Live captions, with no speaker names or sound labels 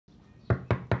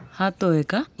हा तो आहे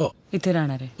का? इथे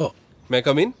राहणार आहे. मैं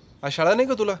कम इन? आज शाळा नाही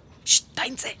का तुला?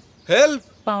 टाइम्स आहे. हेल्प.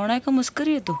 पाहुणा आहे का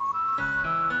मस्करी येतो?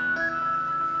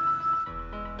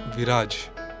 विराज,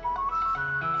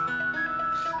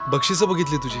 बक्षिसं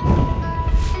बघितली तुझी?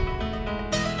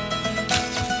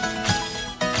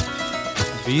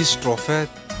 20 ट्रॉफ्या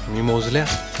मी मोजल्या.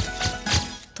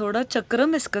 थोडा चक्रम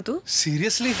आहेस का तू?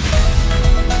 सिरियसली?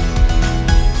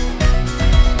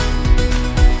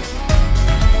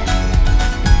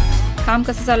 काम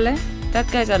कसं चाललंय? त्यात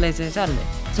काय चालायचंय?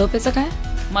 चाललंय. झोपेचं काय?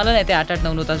 मला नाही ते 8-8,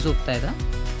 9-9 तास झोपता येतं.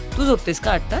 तू झोपतेस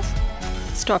का 8 तास?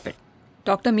 Stop it.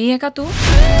 डॉक्टर मी आहे का तू?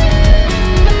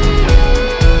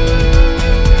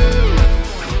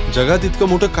 जगात इतकं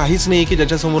मोठं काहीच नाही की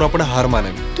ज्याच्यासमोर आपण हार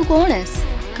मानावी. तू कोण आहेस?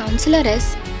 काउन्सिलर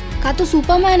आहेस का तू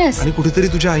सुपरमॅन आहेस? आणि कुठेतरी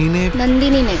तुझ्या आईने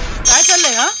नंदिनीने. काय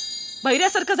चाललंय हा?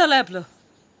 भैऱ्यासारखं झालंय आपलं.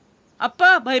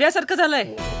 आप्पा भैऱ्यासारखं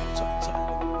झालंय.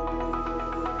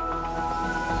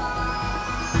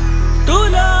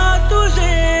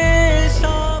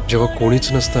 जेव्हा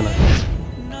कोणीच नसतं ना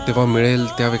तेव्हा मिळेल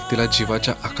त्या व्यक्तीला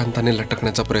जीवाच्या आकांताने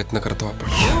लटकण्याचा प्रयत्न करतो आपण.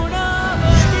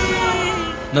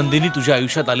 नंदिनी तुझ्या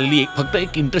आयुष्यात आलेली फक्त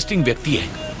एक इंटरेस्टिंग व्यक्ती आहे.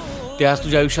 ते आज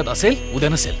तुझ्या आयुष्यात असेल, उद्या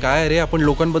नसेल. काय रे, आपण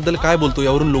लोकांबद्दल काय बोलतो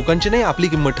यावरून लोकांची नाही आपली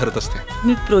किंमत ठरत असते.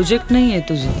 मी प्रोजेक्ट नाहीये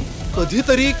तुझं.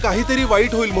 कधीतरी काहीतरी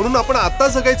वाईट होईल म्हणून आपण आता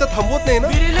जगायचं थांबवत नाही ना.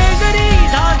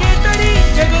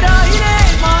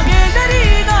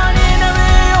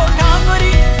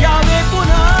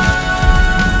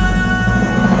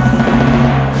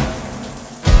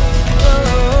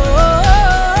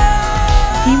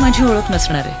 ही माझी ओळख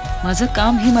नसणार आहे. माझं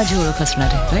काम ही माझी ओळख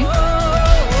असणार आहे. राईट?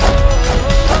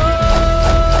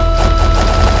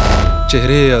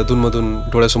 चेहरे अधूनमधून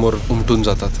डोळ्यासमोर उमटून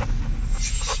जातात.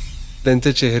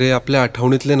 त्यांचे चेहरे आपल्या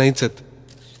आठवणीतले नाहीच आहेत,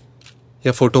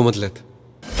 या फोटोमधले आहेत.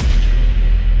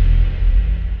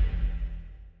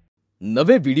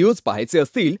 नवे व्हिडिओज पाहायचे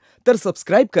असतील तर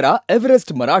सबस्क्राईब करा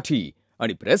एव्हरेस्ट मराठी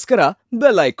आणि प्रेस करा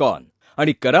बेल आयकॉन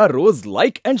आणि करा रोज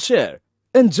लाईक अँड शेअर.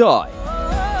 एन्जॉय.